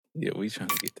Yeah, we trying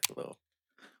to get that low.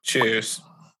 Cheers.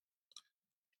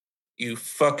 You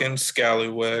fucking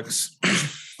scallywags.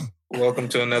 Welcome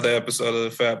to another episode of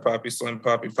the Fat Poppy Slim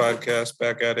Poppy podcast.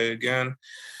 Back at it again.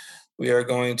 We are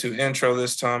going to intro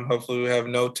this time. Hopefully we have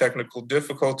no technical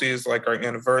difficulties like our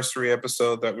anniversary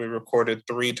episode that we recorded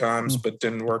 3 times but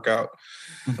didn't work out.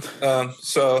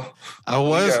 So I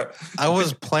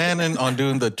was planning on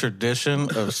doing the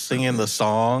tradition of singing the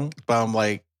song, but I'm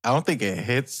like, I don't think it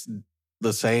hits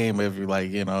the same if you're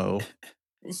like, you know,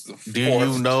 do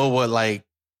you know what like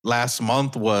last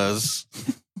month was?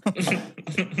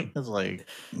 It's like,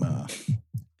 nah.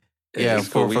 Yeah,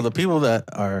 for the people that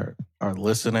are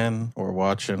listening or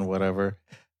watching, whatever,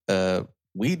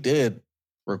 we did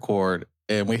record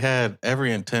and we had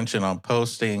every intention on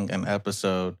posting an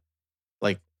episode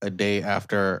like a day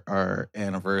after our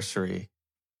anniversary.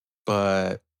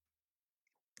 But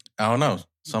I don't know,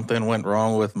 something went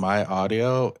wrong with my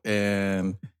audio,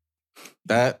 and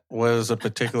that was a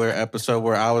particular episode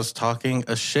where I was talking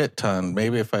a shit ton.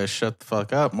 Maybe if I shut the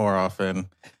fuck up more often,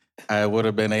 I would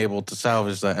have been able to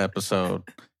salvage that episode.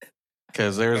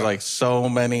 Because there's like so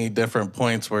many different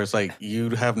points where it's like you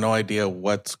have no idea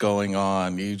what's going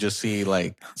on. You just see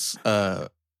like Fat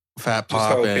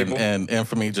Pop and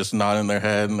Infamy just nodding their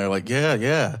head, and they're like,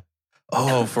 yeah.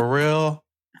 Oh, for real?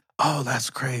 Oh, that's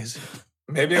crazy.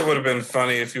 Maybe it would have been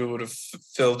funny if you would have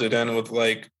filled it in with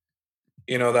like,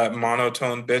 you know, that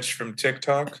monotone bitch from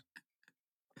TikTok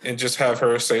and just have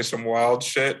her say some wild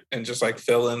shit and just like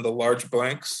fill in the large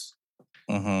blanks.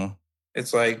 Mm-hmm.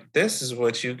 It's like, this is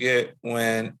what you get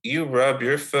when you rub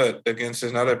your foot against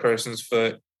another person's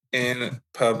foot in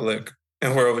public.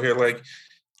 And we're over here like,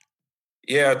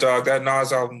 yeah, dog, that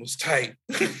Nas album was tight.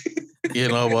 You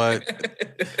know what?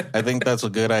 I think that's a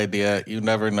good idea. You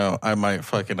never know. I might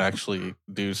fucking actually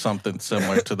do something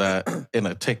similar to that in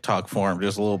a TikTok form.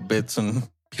 Just little bits and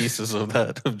pieces of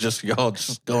that, of just y'all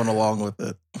just going along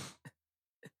with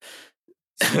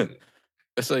it.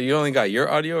 So you only got your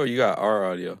audio or you got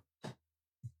our audio?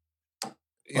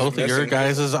 Both of your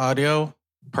guys' audio,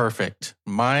 perfect.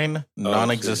 Mine,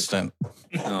 non-existent.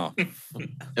 No.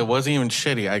 It wasn't even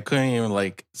shitty. I couldn't even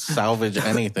like salvage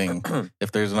anything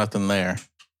if there's nothing there.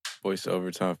 Voice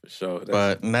over time for sure.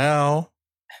 But now,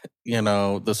 you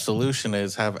know, the solution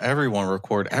is have everyone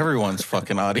record everyone's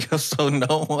fucking audio so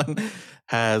no one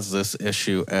has this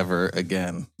issue ever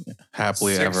again.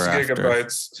 Happily ever after.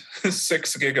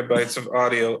 6 gigabytes of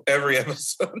audio every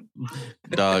episode.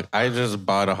 Dog, I just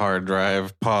bought a hard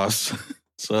drive. Pause.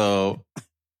 So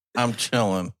I'm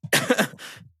chilling.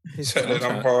 Said it,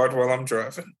 I'm hard while I'm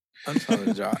driving. I'm trying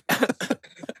to drive.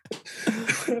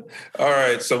 All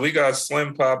right, so we got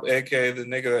Slim Pop, aka the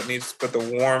nigga that needs to put the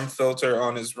warm filter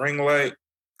on his ring light.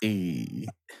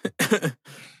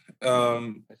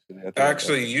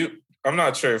 Actually, I'm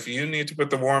not sure if you need to put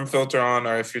the warm filter on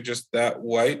or if you're just that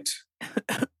white.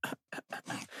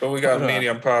 But we got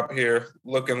Medium Pop here,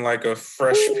 looking like a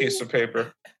fresh piece of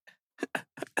paper.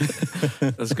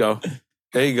 Let's go.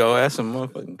 There you go. Add some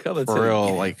motherfucking color to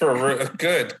it. For real.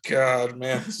 Good God,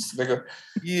 man. This nigga.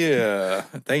 Yeah.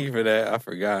 Thank you for that. I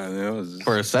forgot.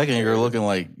 For a second, you're looking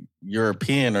like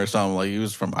European or something. Like you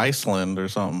was from Iceland or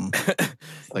something.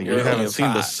 Like you haven't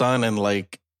seen the sun in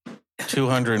like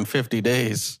 250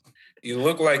 days. You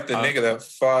look like the nigga that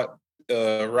fought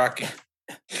Rocky.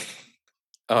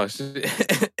 Oh, shit.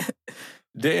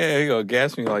 Damn, you gonna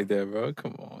gas me like that, bro.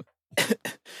 Come on.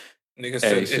 Nigga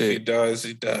said if he dies,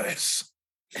 he dies.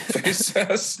 Face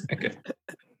ass nigga.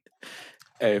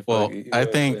 Hey, well, I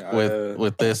think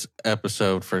with this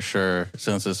episode for sure,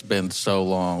 since it's been so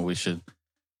long, we should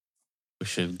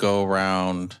go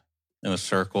around in a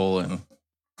circle and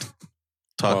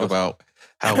talk about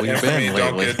how we've been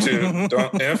lately.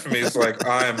 Infamy is like,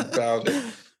 I am about it.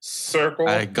 Circle.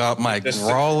 I got my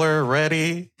brawler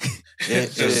ready.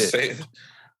 Say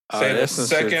the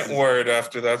second word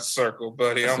after that circle,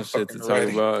 buddy. I'm fucking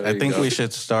ready. I think we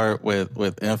should start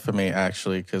with Infamy,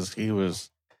 actually, because he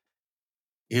was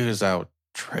out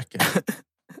tricking.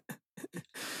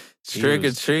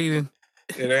 Trick-or-treating.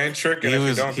 It ain't tricking if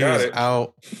you don't got it.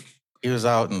 He was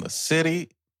out in the city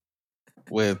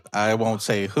with I won't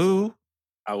say who,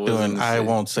 doing I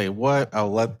won't say what.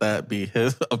 I'll let that be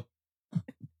his.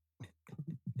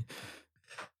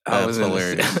 That's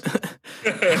hilarious.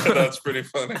 That's pretty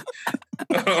funny.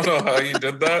 I don't know how you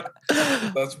did that.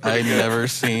 That's pretty good. I've never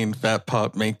seen Fat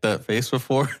Pop make that face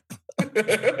before.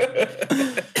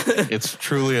 It's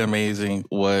truly amazing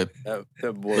what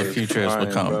the future has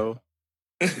become. Bro.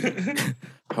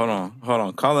 Hold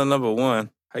on. Caller number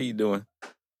 1. How you doing?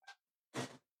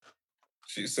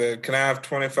 She said, "Can I have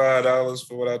 $25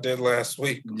 for what I did last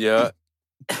week?" Yeah.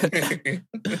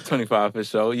 25 for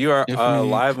sure. You are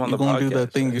live on the podcast. You gonna do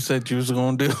that thing you said you was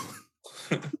gonna do?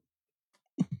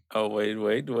 Oh, wait.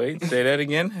 Say that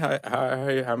again.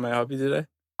 How may I help you today?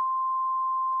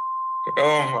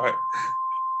 Oh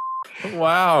my!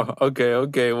 Wow. Okay.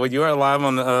 Well, you are live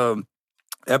on the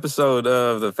episode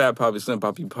of the Fat Poppy Slim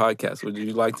Poppy podcast. Would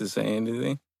you like to say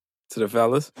anything to the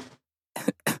fellas?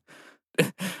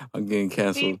 I'm getting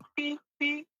canceled.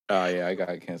 Oh yeah, I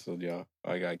got canceled, y'all.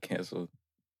 I got canceled.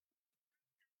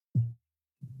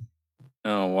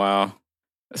 Oh wow.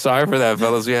 Sorry for that,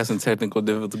 fellas. We had some technical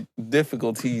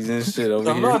difficulties and shit over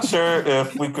I'm here. not sure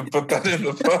if we could put that in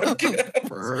the podcast.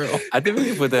 For real. I think we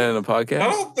can put that in the podcast. I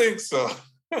don't think so.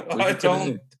 I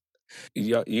don't.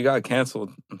 You got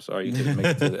canceled. I'm sorry, you didn't make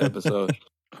it to the episode.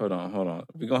 Hold on.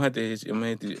 We're gonna have to hit you. I'm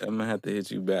gonna have to hit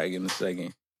you back in a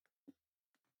second.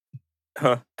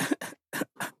 Huh.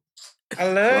 I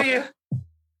love you.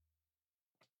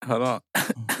 Hold on.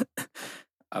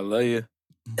 I love you.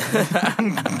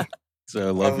 So I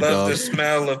I love love the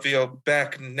smell of your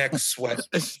back neck sweat.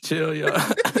 Chill, y'all.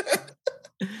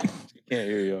 She can't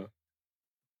hear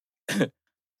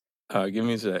y'all. Give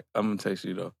me a sec. I'm gonna text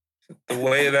you though. The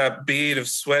way that bead of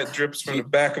sweat drips from the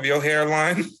back of your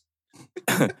hairline.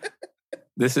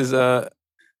 This is Yeah.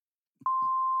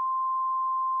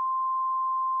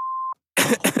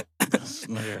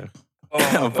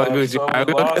 Oh I'm fucking with you. so We're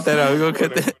gonna cut that out. We're gonna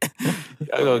cut that.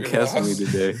 Y'all gonna We cancel me lost.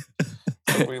 today.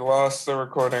 We lost the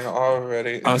recording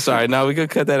already. I'm sorry. No, we could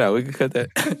cut that out. We could cut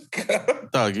that.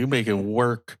 Dog, you making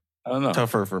work I don't know.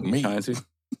 tougher for You me. trying to?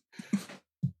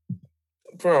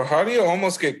 Bro, how do you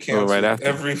almost get canceled right after.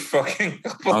 every fucking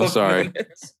couple I'm of sorry.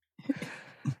 minutes?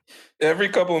 Every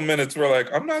couple of minutes, we're like,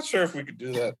 I'm not sure if we could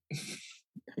do that.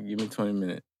 Give me 20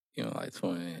 minutes. Like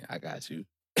 20 minutes. I got you.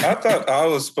 I thought I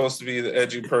was supposed to be the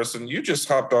edgy person. You just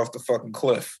hopped off the fucking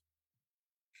cliff.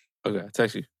 Okay, I'll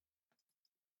text you.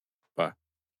 Bye.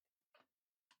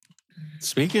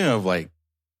 Speaking of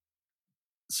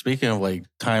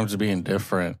times being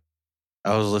different,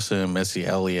 I was listening to Missy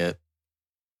Elliott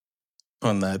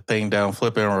on that thing down,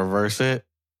 flip it and reverse it.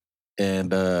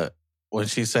 And when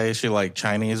she says she like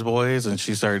Chinese boys and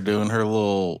she started doing her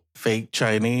little fake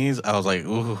Chinese, I was like,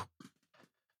 ooh,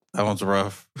 that one's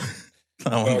rough.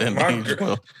 That one didn't age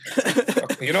well.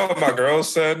 You know what my girl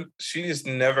said? She's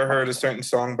never heard a certain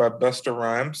song by Busta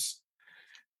Rhymes.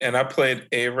 And I played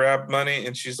A-Rap Money,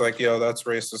 and she's like, yo, that's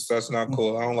racist. That's not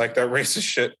cool. I don't like that racist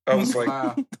shit. I was like,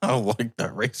 Wow. I don't like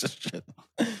that racist shit.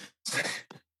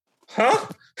 huh?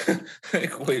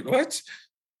 Like, wait, what?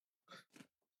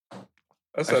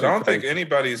 I said, I don't think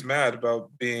anybody's mad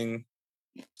about being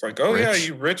like, oh, yeah, Rich.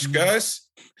 you rich guys?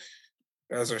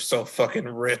 You guys are so fucking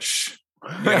rich.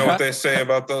 You know what they say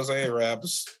about those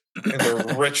Arabs and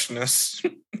their richness.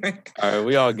 All right,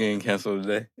 we all getting canceled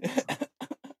today.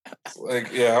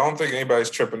 Like, yeah, I don't think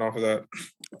anybody's tripping off of that.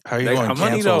 How you Like, going how to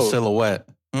many cancel though? Silhouette?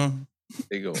 There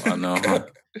you go. I know. Huh?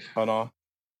 Hold on.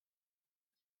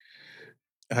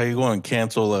 How you going to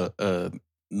cancel a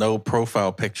no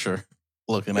profile picture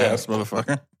looking ass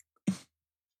motherfucker?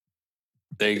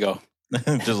 There you go.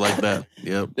 Just like that.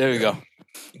 Yep. There we go.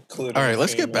 All right,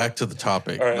 let's get back to the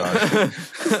topic. All right.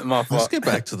 Dog. My Let's fault. get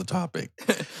back to the topic.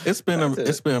 It's been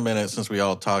a minute since we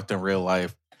all talked in real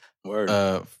life. Word.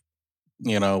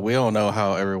 We don't know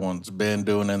how everyone's been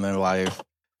doing in their life,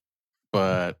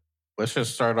 but let's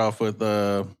just start off with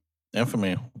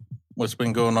Infamy. What's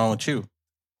been going on with you?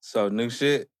 So new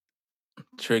shit.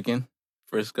 Tricking.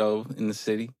 Frisco in the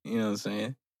city. You know what I'm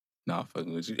saying? Nah,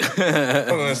 fucking with you. I was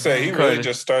gonna say he really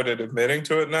just started admitting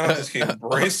to it now. Just he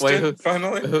embraced it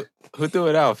finally. Who threw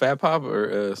it out? Fat Pop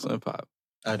or Slim Pop?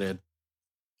 I did.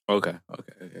 Okay.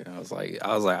 I was like,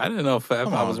 I didn't know Fat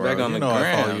Come Pop on, was bro. back on You the know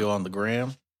I follow gram. you on the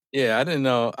gram. Yeah, I didn't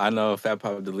know. I know Fat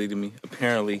Pop deleted me.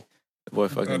 Apparently, the boy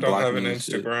fucking I don't blocked have me an and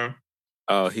shit. Instagram.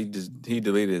 Oh, he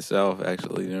deleted himself.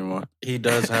 Actually, never mind. He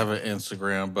does have an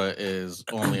Instagram, but is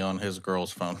only on his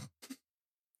girl's phone.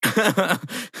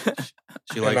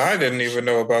 She And I didn't even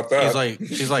know about that.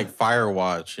 she's like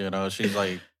Firewatch, She's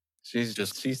like she's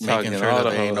she's talking making sure all that the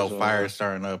there ain't no hoes, fire man.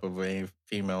 starting up if any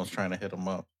females trying to hit them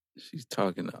up. She's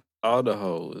talking to all the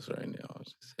hoes right now.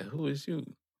 She said, "Who is you?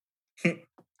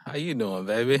 How you doing,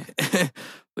 baby?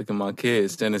 Look at my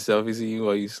kids sending selfies of you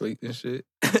while you sleep and shit.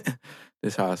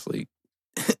 This how I sleep."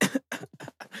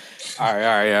 All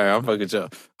right. I'm fucking chill.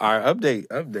 All right, update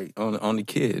on the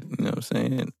kid. You know what I'm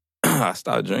saying? I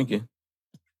stopped drinking.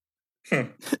 Fuck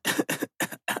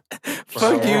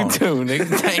So you wrong. too,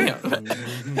 nigga.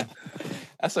 Damn.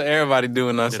 That's what everybody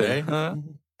doing. I Today? said, huh?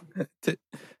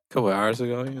 Couple hours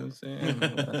ago, you know what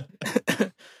I'm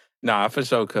saying? Nah, I for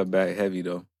sure cut back heavy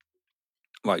though.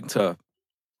 Like tough.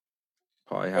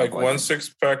 Probably have like 1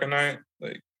 6-pack a night,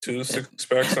 like 2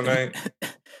 6-packs a night.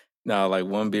 Nah, like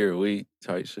 1 beer a week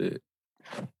type shit.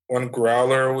 1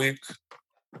 growler a week.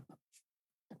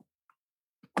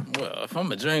 Well, if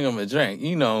I'm a drink, I'm a drink.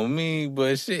 You know me,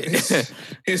 but shit.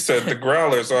 He said the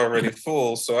growler's already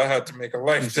full, so I had to make a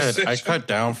life decision. I cut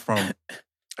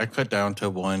down to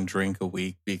 1 drink a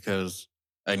week because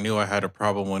I knew I had a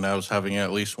problem when I was having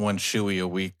at least 1 chewy a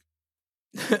week.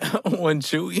 1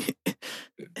 chewy?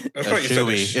 I thought you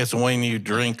chewy. It's when you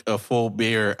drink a full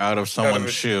beer out of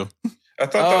someone's shoe. I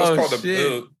thought that was called a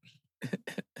boot.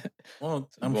 Well,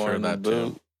 I'm sure that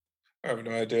too. I have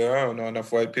no idea. I don't know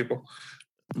enough white people.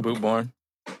 Boot barn.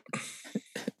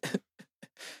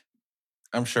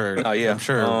 I'm sure. Oh yeah. I'm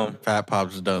sure. Fat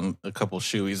Pop's done a couple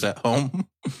shoeys at home.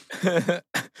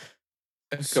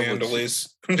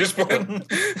 Sandalies. Just playing.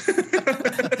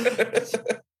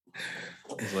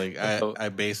 It's like I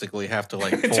basically have to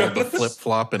like fold the flip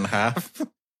flop in half,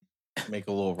 make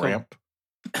a little ramp.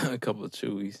 A couple of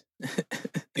chewies.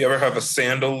 You ever have a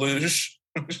sandal luge?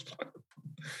 Put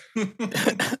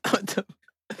that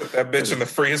bitch in the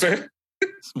freezer.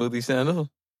 Smoothie sandal?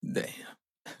 Damn.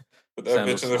 Put that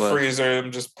bitch in the freezer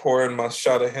and just pouring my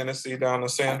shot of Hennessy down the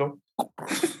sandal.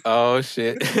 Oh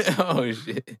shit. Oh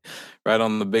shit. Right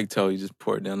on the big toe, you just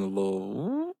pour it down the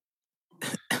little.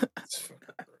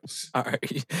 All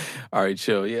right,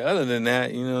 chill. Yeah, other than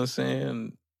that, you know what I'm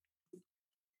saying?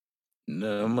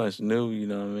 Not much new, you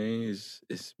know what I mean?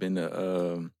 It's been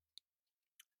a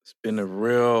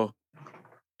real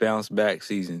bounce back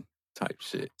season type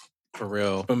shit. For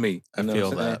real. For me. I feel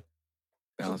that.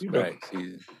 Bounce back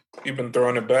season. You've been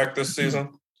throwing it back this season?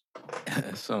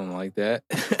 Something like that.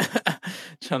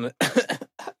 Trying to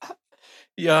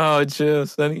yo, chill,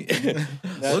 Sonny.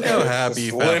 Look how happy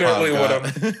you got.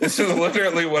 This is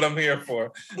literally what I'm here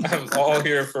for. I'm all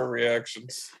here for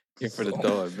reactions. Here for the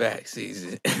throw it back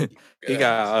season. He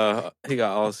got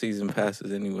all season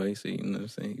passes anyway, so you know what I'm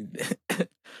saying.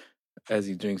 As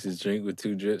he drinks his drink with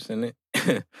 2 drips in it.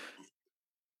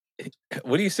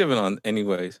 What are you sipping on,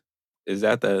 anyways? Is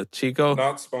that the Chico?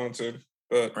 Not sponsored,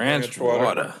 but ranch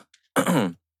water.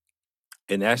 And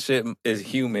that shit is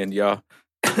humid, y'all.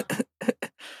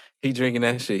 He drinking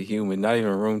that shit humid, not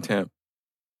even room temp.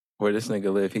 Where this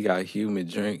nigga live, he got humid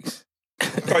drinks. I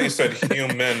thought you said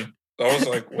human. I was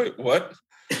like, wait, what?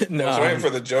 No, I was waiting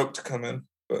for the joke to come in,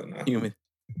 but no. Humid.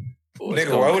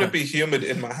 Nigga, why would it be humid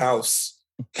in my house?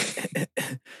 I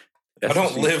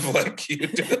don't live like you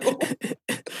do.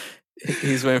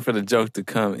 He's waiting for the joke to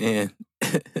come in.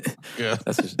 Yeah,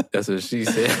 that's what she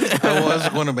said. I was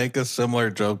going to make a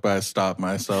similar joke, but I stopped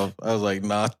myself. I was like,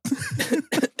 nah.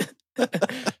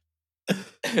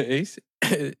 He said,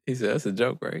 that's a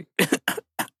joke, right?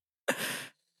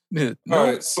 No. All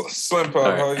right, Slim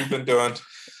Pop, how you been doing?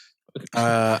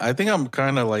 I think I'm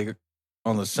kind of like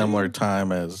on the similar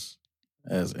time as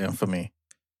Infamy.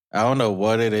 I don't know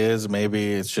what it is.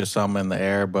 Maybe it's just something in the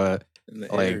air, but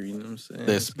like air, you know what I'm saying?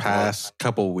 This past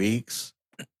couple weeks,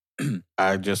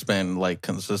 I've just been like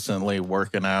consistently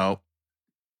working out,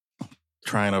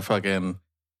 trying to fucking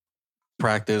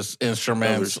practice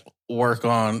instruments, work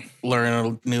on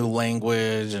learning a new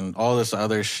language and all this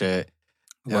other shit.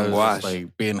 I was just,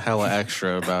 like being hella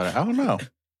extra about it. I don't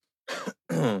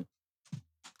know.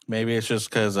 Maybe it's just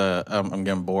because I'm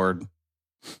getting bored.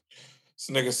 This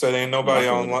nigga said ain't nobody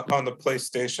on the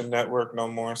PlayStation Network no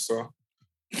more. So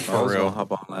I was gonna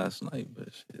hop on last night, but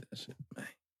shit, man.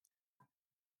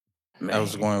 I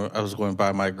was going to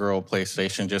buy my girl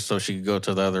PlayStation just so she could go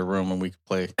to the other room and we could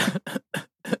play.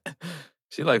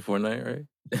 She like Fortnite, right?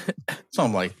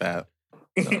 Something like that.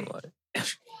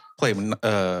 Play,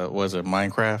 was it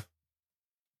Minecraft?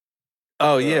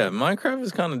 Oh, yeah. Minecraft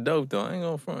is kind of dope, though. I ain't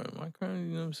gonna front. Minecraft, you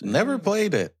know what I'm saying? Never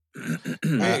played it.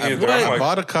 I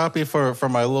bought a copy for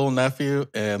my little nephew,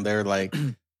 and they're like,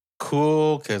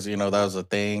 cool, because, you know, that was a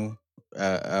thing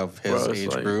of his age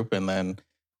group. And then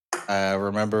I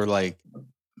remember, like,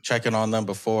 checking on them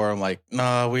before. I'm like,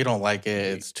 no, we don't like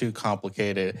it. It's too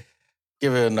complicated.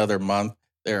 Give it another month.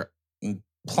 They're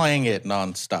playing it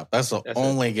nonstop. That's the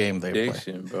only game they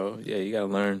play. Bro. Yeah, you gotta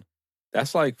learn.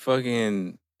 That's like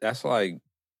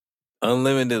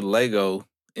unlimited Lego,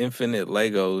 infinite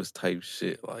Legos type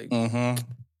shit. Like,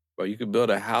 bro, you could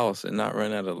build a house and not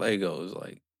run out of Legos.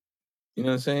 Like, you know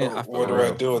what I'm saying? What do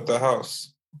I do with the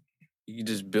house? You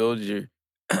just build your,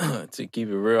 to keep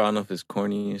it real, I don't know if it's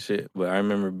corny and shit, but I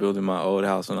remember building my old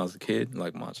house when I was a kid,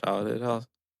 like my childhood house.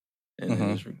 And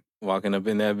then just walking up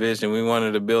in that bitch, and we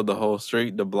wanted to build the whole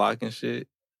street, the block and shit.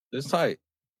 It's tight.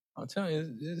 I'm telling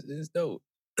you, it's dope.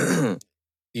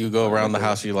 You go around the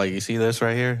house, you see this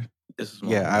right here? This is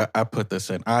Yeah, I put this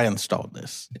in. I installed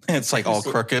this. It's like all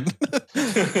crooked.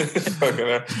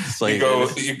 It's like,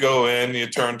 you go in, you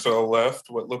turn to the left,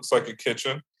 what looks like a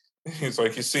kitchen. He's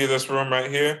like, you see this room right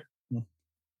here?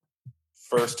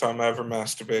 First time I ever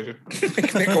masturbated.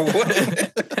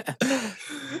 What?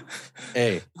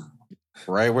 Hey,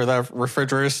 right where that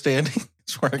refrigerator is standing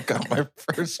is where I got my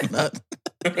first nut.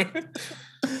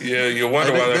 Yeah, you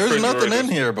wonder why there was nothing in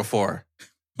here before.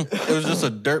 It was just a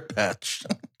dirt patch.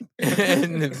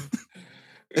 You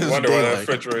wonder why that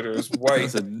refrigerator is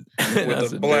white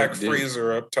with a black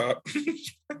freezer up top.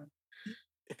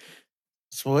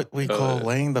 It's what we call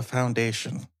laying the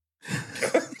foundation.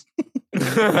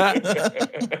 Yeah,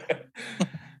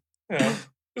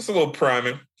 just a little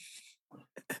priming.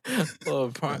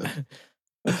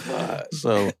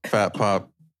 So, Fat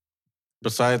Pop,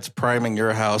 besides priming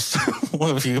your house,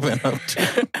 what have you been up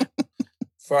to?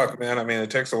 Fuck, man. I mean,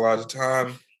 it takes a lot of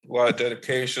time, a lot of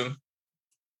dedication.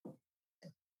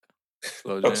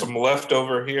 Got some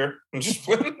leftover here. I'm just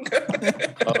playing.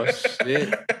 Oh,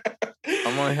 shit.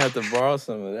 I'm going to have to borrow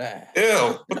some of that.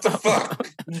 Ew, what the fuck?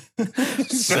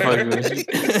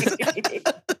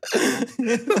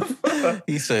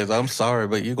 He says, I'm sorry,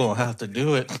 but you're going to have to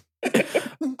do it.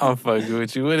 I'm fucking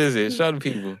with you. What is it? Show the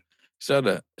people. Show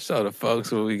the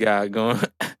folks what we got going.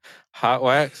 Hot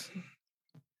wax?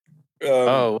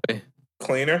 Wait.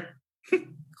 Cleaner?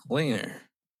 Cleaner.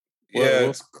 Yeah,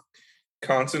 it's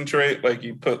concentrate. Like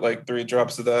you put like 3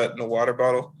 drops of that in a water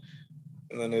bottle,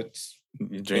 and then you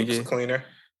drink it cleaner.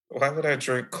 Why would I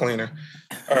drink cleaner?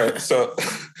 All right, so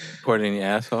pour it in your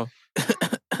asshole.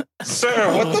 Sir,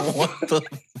 what the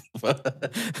fuck?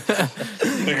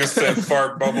 Nigga said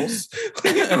fart bubbles.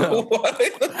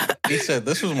 What? He said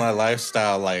this was my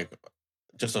lifestyle like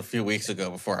just a few weeks ago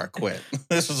before I quit.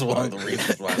 This was one of the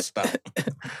reasons why I stopped.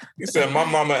 He said, my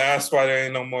mama asked why there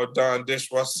ain't no more Dawn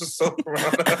dishwasher soap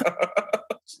around the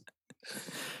house.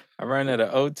 I ran out of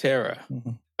doTERRA.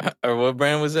 Or what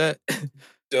brand was that?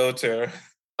 doTERRA.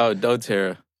 Oh,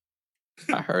 doTERRA.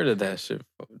 I heard of that shit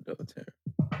from doTERRA.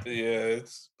 Yeah,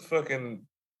 it's fucking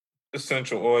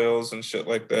essential oils and shit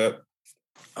like that.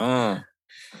 But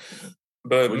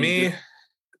me,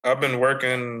 I've been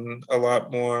working a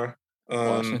lot more.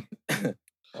 Washing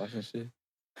shit.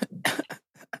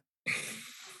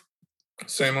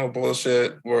 Same old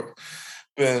bullshit. We're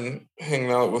been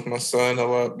hanging out with my son a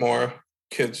lot more.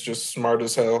 Kid's just smart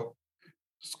as hell.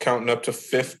 He's counting up to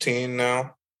 15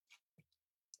 now.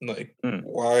 Like,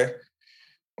 why?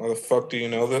 Why the fuck do you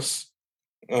know this?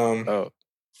 Yeah,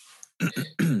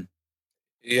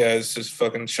 it's just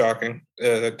fucking shocking.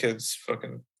 That kid's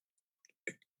fucking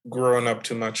growing up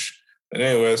too much. But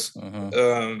anyways,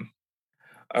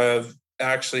 I've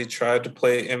actually tried to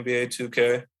play NBA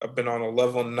 2K. I've been on a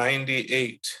level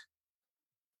 98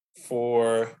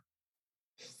 for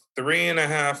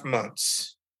 3.5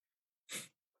 months.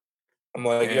 I'm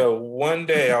like, yo, one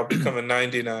day I'll become a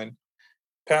 99.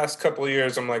 Past couple of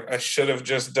years, I'm like, I should have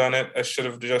just done it. I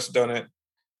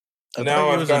now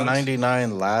I've got a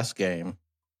 99 last game.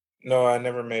 No, I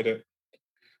never made it.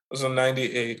 It was a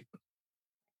 98.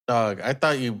 Dog, I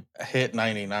thought you hit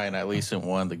 99 at least in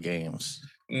one of the games.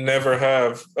 Never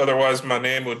have. Otherwise, my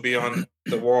name would be on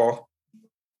the wall.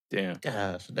 Damn.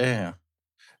 Gosh, damn.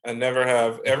 I never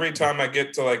have. Every time I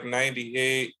get to like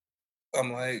 98,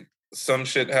 I'm like, some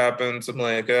shit happens. I'm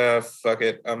like, fuck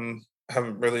it. I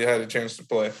haven't really had a chance to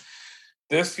play.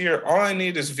 This year, all I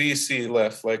need is VC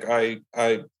left. Like I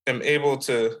am able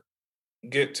to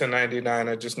get to 99.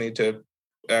 I just need to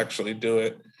actually do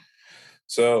it.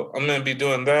 So I'm going to be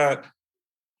doing that.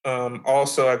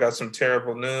 Also, I got some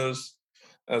terrible news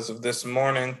as of this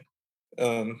morning.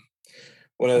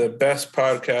 One of the best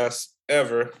podcasts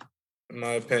ever, in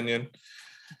my opinion,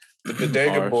 the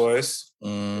Bodega Boys,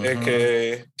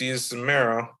 a.k.a. Deez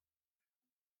Zamero,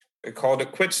 they called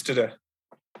it quits today.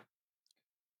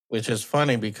 Which is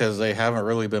funny because they haven't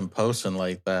really been posting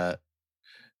like that.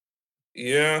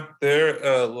 Yeah,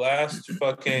 their last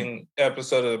fucking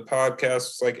episode of the podcast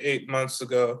was like 8 months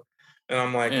ago. And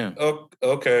I'm like, oh,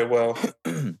 okay, well,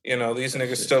 you know, these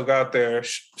niggas still got their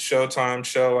Showtime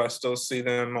show. I still see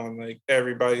them on like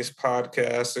everybody's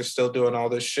podcast. They're still doing all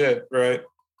this shit, right?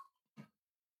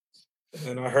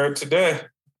 And I heard today,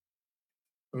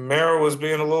 Mero was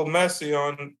being a little messy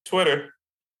on Twitter.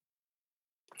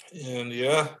 And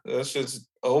yeah, that shit's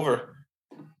over.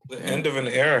 The end of an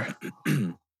era.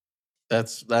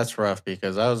 That's rough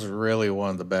because that was really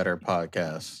one of the better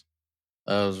podcasts.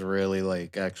 That was really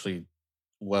like actually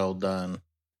well done.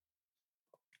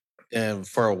 And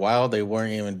for a while they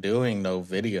weren't even doing no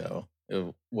video.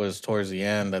 It was towards the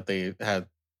end that they had,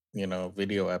 you know,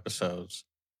 video episodes.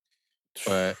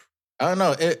 But I don't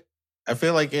know. I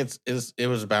feel like it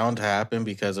was bound to happen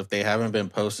because if they haven't been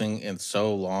posting in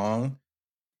so long,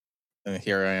 and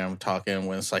here I am talking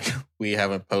when it's like we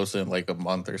haven't posted in like a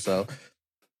month or so.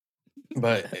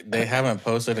 But they haven't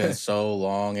posted in so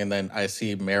long, and then I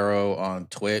see Mero on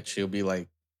Twitch. He'll be like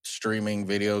streaming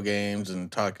video games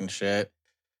and talking shit.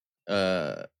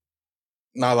 Not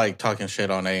like talking shit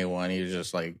on anyone. He's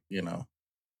just like,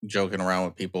 joking around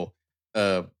with people.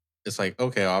 It's like,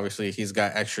 okay, obviously he's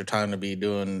got extra time to be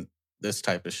doing this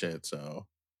type of shit. So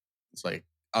it's like,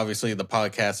 obviously the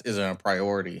podcast isn't a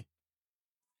priority.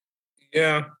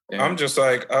 Yeah. I'm just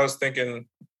like, I was thinking,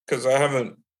 because I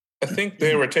think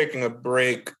they were taking a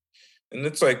break, and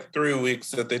it's like 3 weeks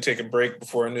that they take a break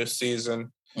before a new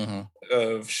season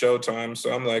of Showtime.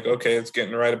 So I'm like, okay, it's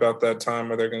getting right about that time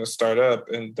where they're going to start up.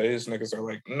 And these niggas are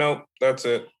like, nope, that's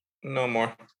it. No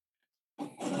more.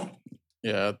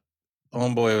 Yeah.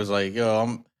 Homeboy was like,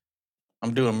 yo,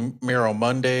 I'm doing Mero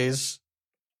Mondays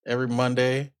every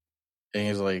Monday. And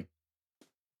he's like,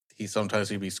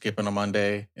 he'd be skipping a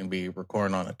Monday and be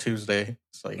recording on a Tuesday.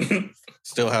 It's like,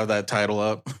 still have that title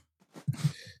up.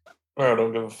 I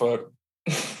don't give a fuck.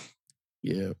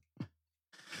 Yeah.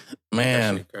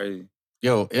 Man. Crazy.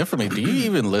 Yo, Infamy, do you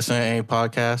even listen to any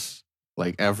podcasts?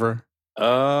 Like, ever?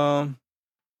 I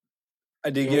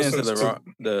did get into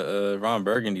the Ron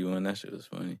Burgundy one. That shit was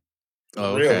funny.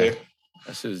 Oh, okay. Really?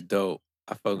 That shit was dope.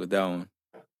 I fuck with that one.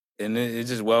 And it's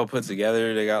just well put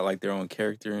together. They got like their own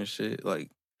character and shit.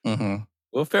 Like,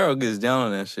 Will Ferrell gets down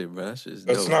on that shit, bro. That shit's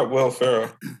dope. That's not Will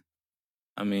Ferrell.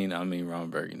 I mean Ron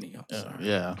Burgundy. I'm sorry.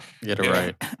 Yeah, get it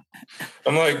right.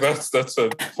 I'm like, that's a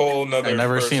whole nother. I've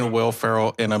never person. seen Will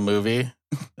Ferrell in a movie.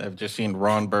 I've just seen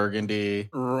Ron Burgundy.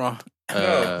 Like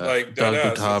Doug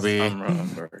Butabi. I'm Ron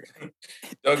Burgundy.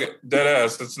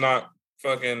 Deadass. It's not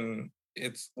fucking.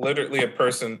 It's literally a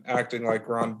person acting like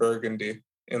Ron Burgundy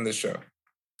in the show.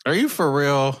 Are you for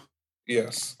real?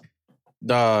 Yes.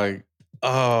 Dog.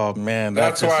 Oh man,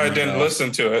 that's why I didn't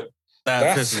listen to it.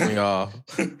 That pisses me off.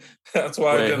 That's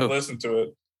why I didn't listen to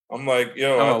it. I'm like,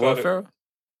 yo, I thought Will Ferrell?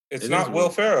 It's not Will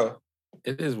Ferrell.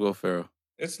 It is Will Ferrell.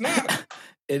 It's not.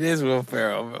 It is Will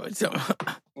Ferrell, bro.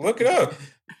 Look it up.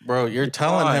 Bro, you're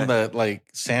telling him that like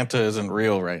Santa isn't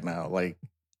real right now. Like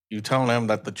you telling him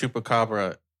that the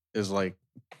chupacabra is like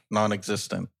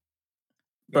non-existent.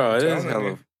 Bro, it is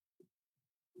hella.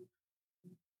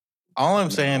 All I'm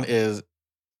saying is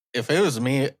if it was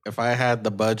me, if I had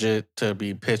the budget to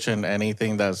be pitching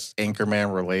anything that's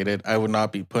Anchorman related, I would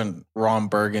not be putting Ron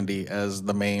Burgundy as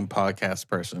the main podcast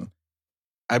person.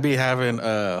 I'd be having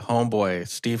a homeboy,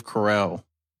 Steve Carell,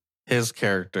 his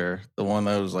character, the one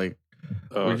that was like,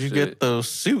 where'd you get those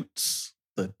suits?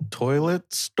 The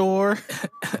toilet store?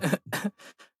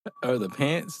 Or the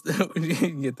pants? Where'd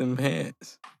you get them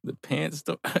pants? The pants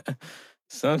store?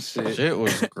 Some shit. Shit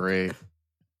was great.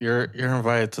 You're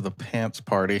invited to the pants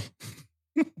party.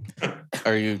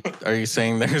 Are you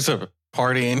saying there's a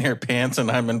party in your pants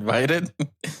and I'm invited?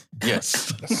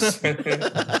 Yes.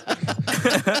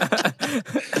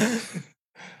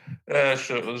 That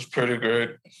shit was pretty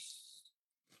great.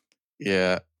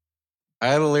 Yeah.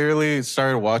 I literally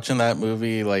started watching that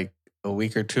movie like a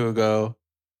week or two ago.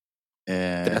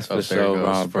 And that's for sure,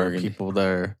 Ron Burgundy. People that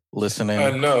are listening. I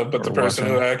know, but the person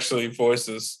who actually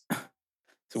voices.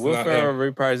 So Will Ferrell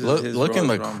reprises his look role in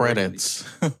the as Ron credits.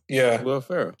 Yeah. Will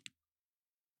Ferrell.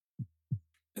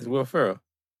 It's Will Ferrell.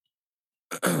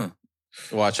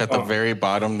 Watch at the very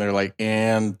bottom, they're like,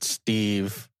 and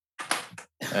Steve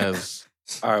as...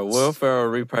 All right, Will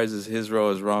Ferrell reprises his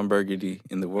role as Ron Burgundy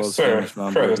in the world's famous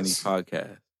Ron Burgundy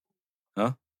podcast.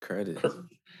 Huh? Credits.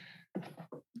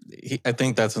 I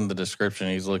think that's in the description.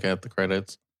 He's looking at the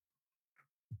credits.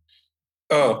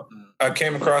 Oh, I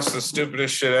came across the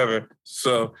stupidest shit ever.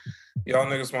 So, y'all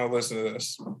niggas want to listen to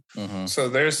this. Mm-hmm. So,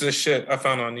 there's this shit I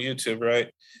found on YouTube, right?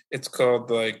 It's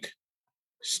called like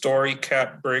Story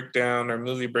Cap Breakdown or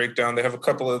Movie Breakdown. They have a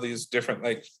couple of these different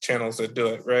like channels that do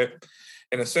it, right?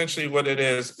 And essentially what it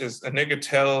is a nigga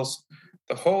tells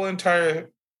the whole entire,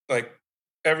 like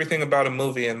everything about a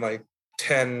movie in like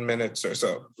 10 minutes or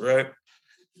so, right?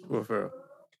 Will Ferrell.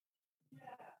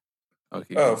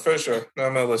 Okay. Oh, for sure. No,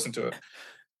 I'm going to listen to it.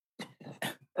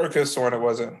 Or could have sworn it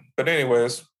wasn't. But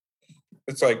anyways,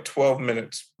 it's like 12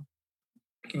 minutes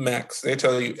max. They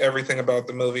tell you everything about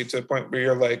the movie to the point where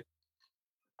you're like,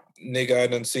 nigga, I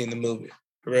done seen the movie,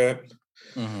 right?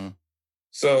 Mm-hmm.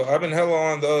 So I've been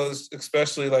hella on those,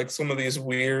 especially like some of these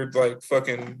weird, like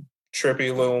fucking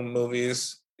trippy little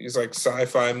movies, these like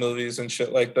sci-fi movies and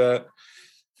shit like that.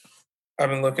 I've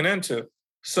been looking into.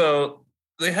 So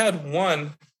they had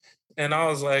one, and I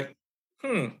was like,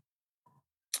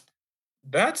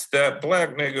 That's that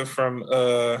black nigga from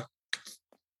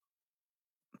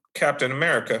Captain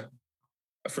America.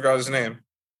 I forgot his name.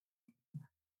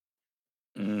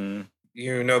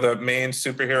 You know the main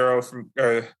superhero from,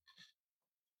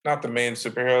 not the main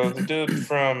superhero, the dude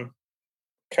from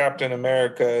Captain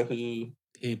America who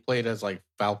he played as like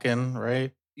Falcon,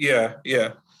 right? Yeah,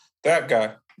 that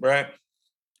guy, right?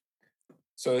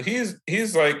 So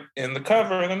he's like in the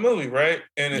cover of the movie, right?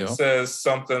 And it says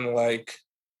something like,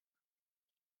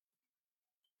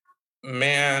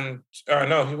 "Man," or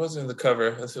no, he wasn't in the cover.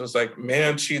 It was like,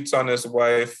 "Man cheats on his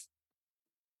wife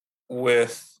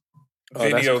with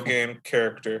video game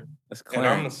character." That's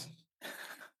Clarence.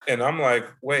 And I'm like,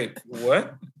 wait,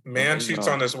 what? Man cheats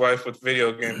on his wife with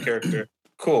video game character.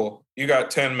 Cool. You got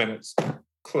 10 minutes.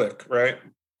 Click, right?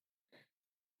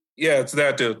 Yeah, it's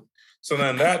that dude. So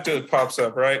then that dude pops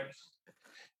up, right?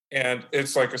 And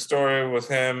it's like a story with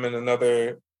him and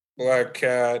another black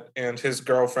cat and his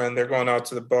girlfriend. They're going out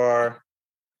to the bar.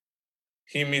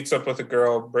 He meets up with a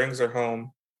girl, brings her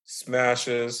home,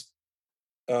 smashes,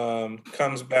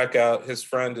 comes back out. His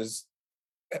friend is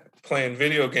playing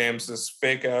video games, this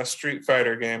fake ass Street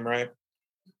Fighter game, right?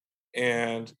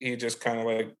 And he just kind of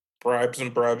like bribes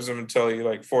him until he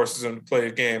like forces him to play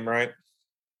a game, right?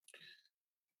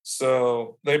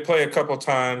 So they play a couple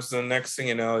times. The next thing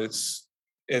you know,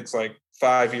 it's like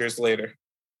 5 years later.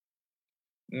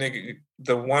 Nigga,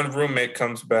 the one roommate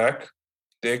comes back.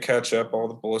 They catch up, all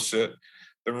the bullshit.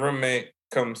 The roommate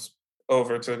comes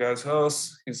over to the guy's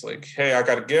house. He's like, "Hey, I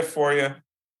got a gift for you.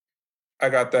 I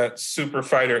got that Super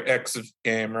Fighter X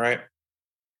game, right?"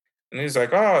 And he's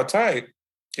like, "Oh, tight."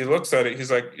 He looks at it.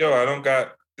 He's like, "Yo, I don't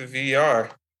got the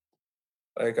VR.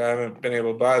 Like, I haven't been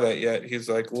able to buy that yet." He's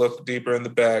like, "Look deeper in the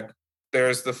bag.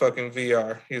 There's the fucking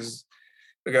VR."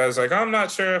 The guy's like, "I'm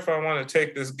not sure if I want to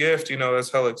take this gift. You know,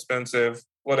 that's hell expensive.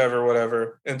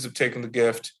 Whatever. Ends up taking the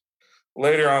gift.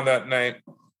 Later on that night,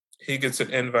 he gets an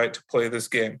invite to play this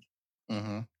game.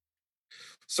 Mm-hmm.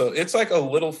 So it's like a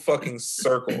little fucking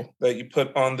circle that you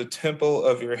put on the temple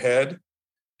of your head.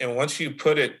 And once you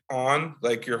put it on,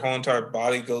 like your whole entire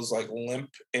body goes like limp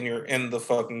and you're in the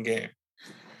fucking game.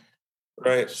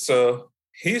 Right? So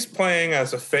he's playing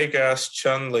as a fake ass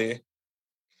Chun-Li.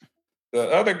 The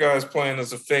other guy's playing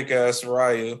as a fake ass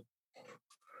Ryu.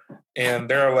 And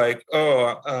they're like,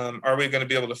 "Oh, are we going to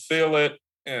be able to feel it?"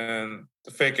 And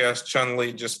the fake ass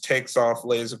Chun-Li just takes off,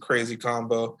 lays a crazy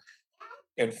combo,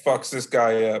 and fucks this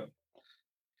guy up.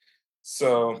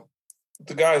 So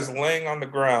the guy's laying on the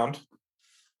ground,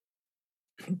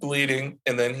 bleeding,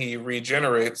 and then he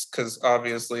regenerates because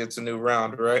obviously it's a new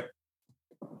round, right?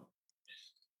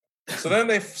 So then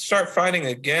they start fighting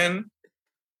again.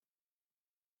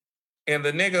 And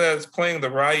the nigga that's playing the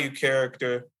Ryu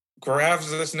character grabs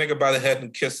this nigga by the head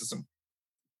and kisses him.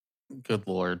 Good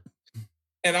Lord.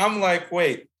 And I'm like,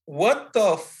 wait, what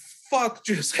the fuck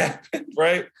just happened,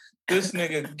 right? This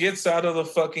nigga gets out of the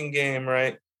fucking game,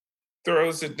 right?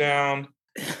 Throws it down,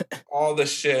 all the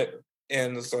shit,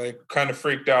 and is like kind of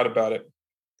freaked out about it.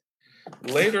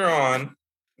 Later on,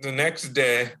 the next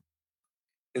day,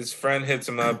 his friend hits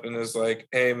him up and is like,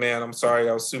 "Hey man, I'm sorry,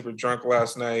 I was super drunk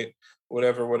last night.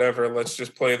 Whatever, let's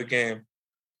just play the game."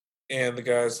 And the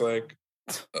guy's like,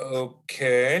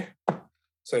 "Okay."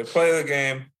 So they play the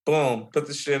game, boom, put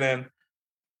the shit in.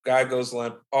 Guy goes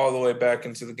limp all the way back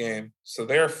into the game. So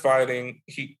they're fighting.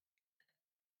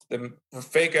 The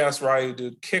fake ass Ryu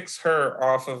dude kicks her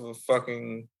off of a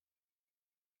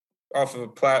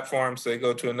platform. So they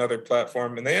go to another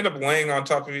platform and they end up laying on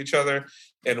top of each other.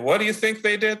 And what do you think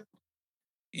they did?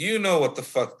 You know what the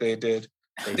fuck they did.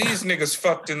 These niggas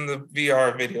fucked in the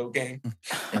VR video game.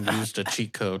 And used a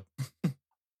cheat code.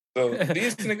 So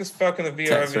these niggas fuck in the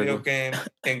VR video game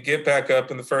and get back up.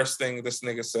 And the first thing this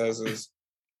nigga says is,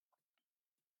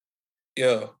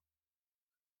 "Yo,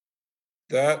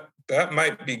 that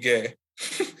might be gay."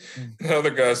 The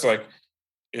other guy's like,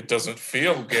 "It doesn't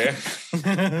feel gay."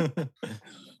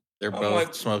 They're both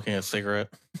like, smoking a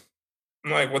cigarette.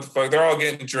 I'm like, what the fuck? They're all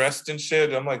getting dressed and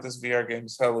shit. I'm like, this VR game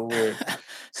is hella weird.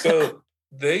 So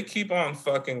they keep on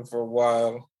fucking for a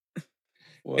while.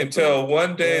 Until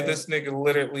one day this nigga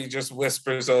literally just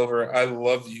whispers over, "I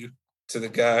love you," to the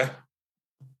guy.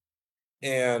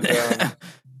 And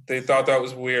they thought that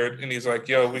was weird. And he's like,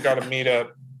 "Yo, we got to meet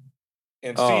up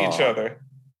and see each other."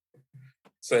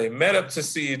 So they met up to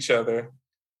see each other.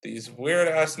 These weird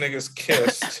ass niggas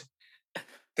kissed.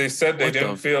 They said they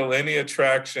didn't feel any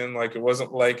attraction, like it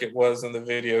wasn't like it was in the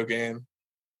video game.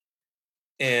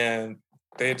 And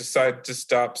they decided to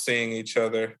stop seeing each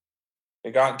other. They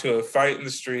got into a fight in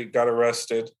the street, got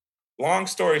arrested. Long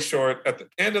story short, at the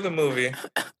end of the movie,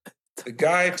 the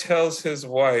guy tells his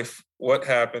wife what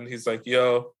happened. He's like,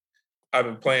 yo, I've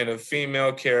been playing a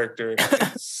female character,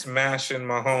 smashing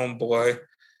my homeboy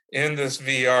in this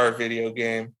VR video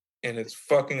game, and it's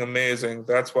fucking amazing.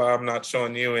 That's why I'm not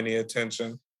showing you any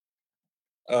attention.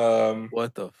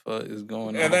 What the fuck is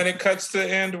going on? And then it cuts to the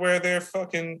end where they're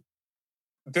fucking.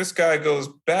 This guy goes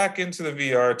back into the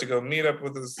VR to go meet up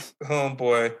with his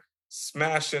homeboy,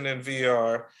 smashing in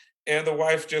VR, and the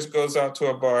wife just goes out to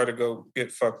a bar to go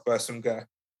get fucked by some guy.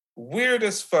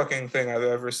 Weirdest fucking thing I've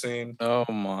ever seen. Oh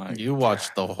my! You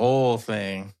watched the whole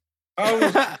thing.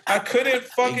 I couldn't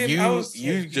fucking.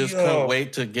 You just couldn't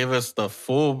wait to give us the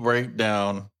full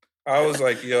breakdown. I was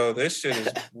like, yo, this shit is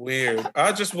weird.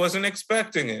 I just wasn't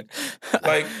expecting it.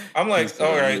 Like, I'm like,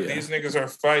 all right, these niggas are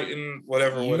fighting,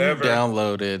 whatever. You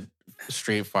downloaded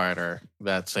Street Fighter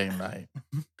that same night.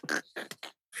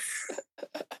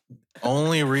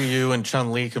 Only Ryu and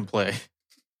Chun-Li can play.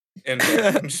 And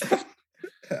that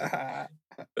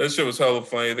shit was hella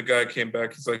funny. The guy came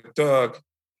back. He's like, dog,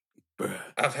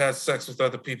 I've had sex with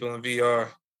other people in VR.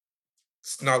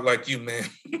 It's not like you, man.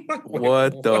 Like,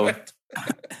 what the?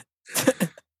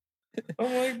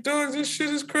 I'm like, dog, this shit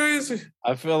is crazy.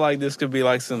 I feel like this could be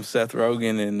like some Seth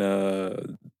Rogen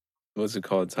and what's it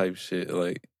called type shit.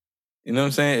 Like, you know what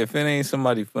I'm saying? If it ain't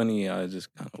somebody funny, I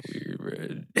just kind of weird, bro.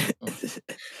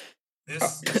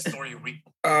 This story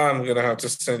I'm gonna have to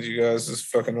send you guys this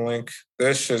fucking link.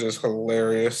 This shit is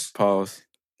hilarious. Pause.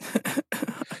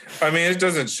 I mean, it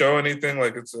doesn't show anything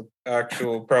like it's an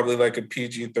actual, probably like a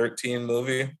PG-13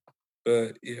 movie.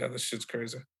 But yeah, this shit's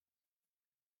crazy.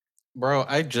 Bro,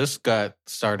 I just got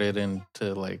started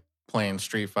into like playing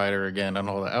Street Fighter again and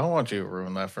all that. I don't want you to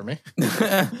ruin that for me.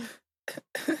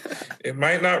 It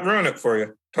might not ruin it for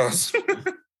you. Pause.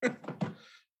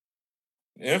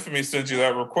 Infamy sent you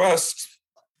that request.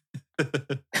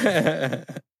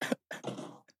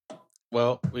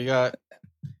 Well, we got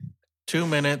 2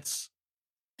 minutes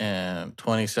and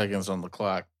 20 seconds on the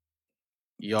clock.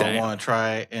 Y'all want to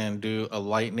try and do a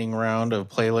lightning round of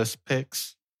playlist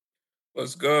picks?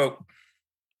 Let's go.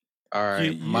 All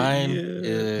right. Mine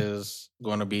is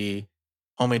going to be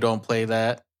Homie Don't Play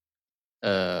That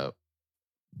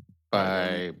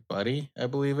by Buddy, I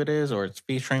believe it is, or it's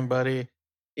featuring Buddy.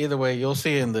 Either way, you'll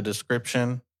see it in the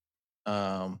description.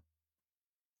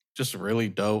 Just a really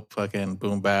dope fucking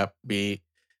boom bap beat.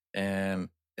 And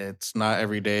it's not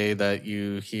every day that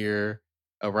you hear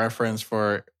a reference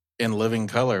for In Living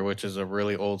Color, which is a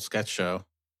really old sketch show.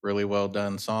 Really well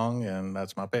done song, and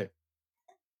that's my pick.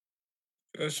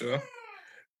 Good show.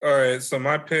 All right, so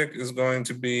my pick is going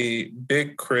to be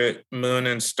Big Crit, Moon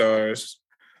and Stars.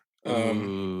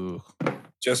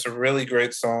 Just a really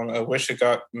great song. I wish it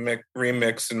got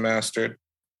remixed and mastered.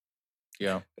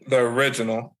 Yeah. The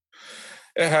original.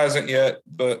 It hasn't yet,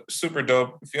 but super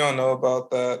dope. If you don't know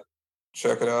about that,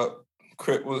 check it out.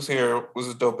 Crit was here, was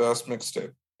a dope ass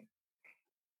mixtape.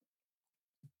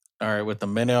 All right, with the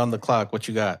minute on the clock, what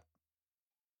you got?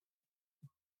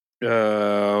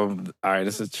 All right,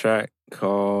 it's a track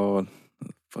called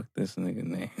fuck this nigga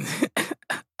name.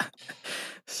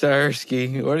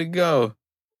 Sersky, where'd it go?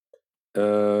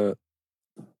 You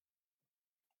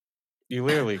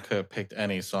literally could have picked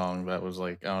any song that was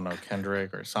like, I don't know,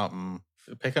 Kendrick or something.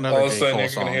 Pick another J. Cole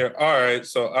song. Hear, all right,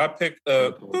 so I picked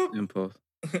Impulse.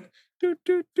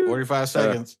 45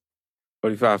 seconds.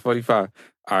 45.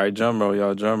 All right, drum roll,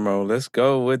 y'all. Drum roll. Let's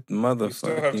go with motherfucking. We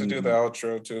still have to do the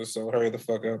outro too, so hurry the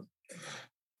fuck up.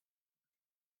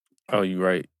 Oh, you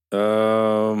right.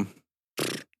 I'm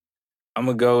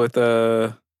gonna go with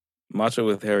Macho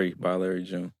with Harry by Larry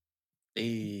June.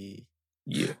 Hey.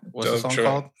 Yeah. What's the song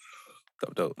called?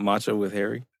 Dope. Macho with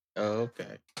Harry. Oh,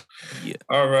 okay. Yeah.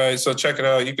 All right. So check it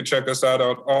out. You can check us out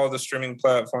on all the streaming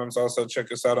platforms. Also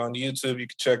check us out on YouTube. You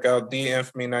can check out the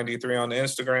Infamy 93 on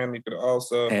Instagram. You could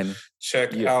also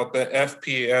check out the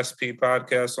FPSP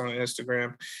podcast on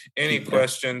Instagram. Any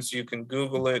questions, you can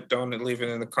Google it. Don't leave it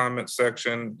in the comment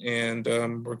section. And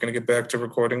we're going to get back to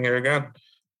recording here again.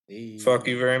 Hey. Fuck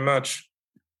you very much.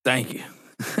 Thank you.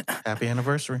 Happy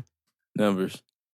anniversary. Numbers.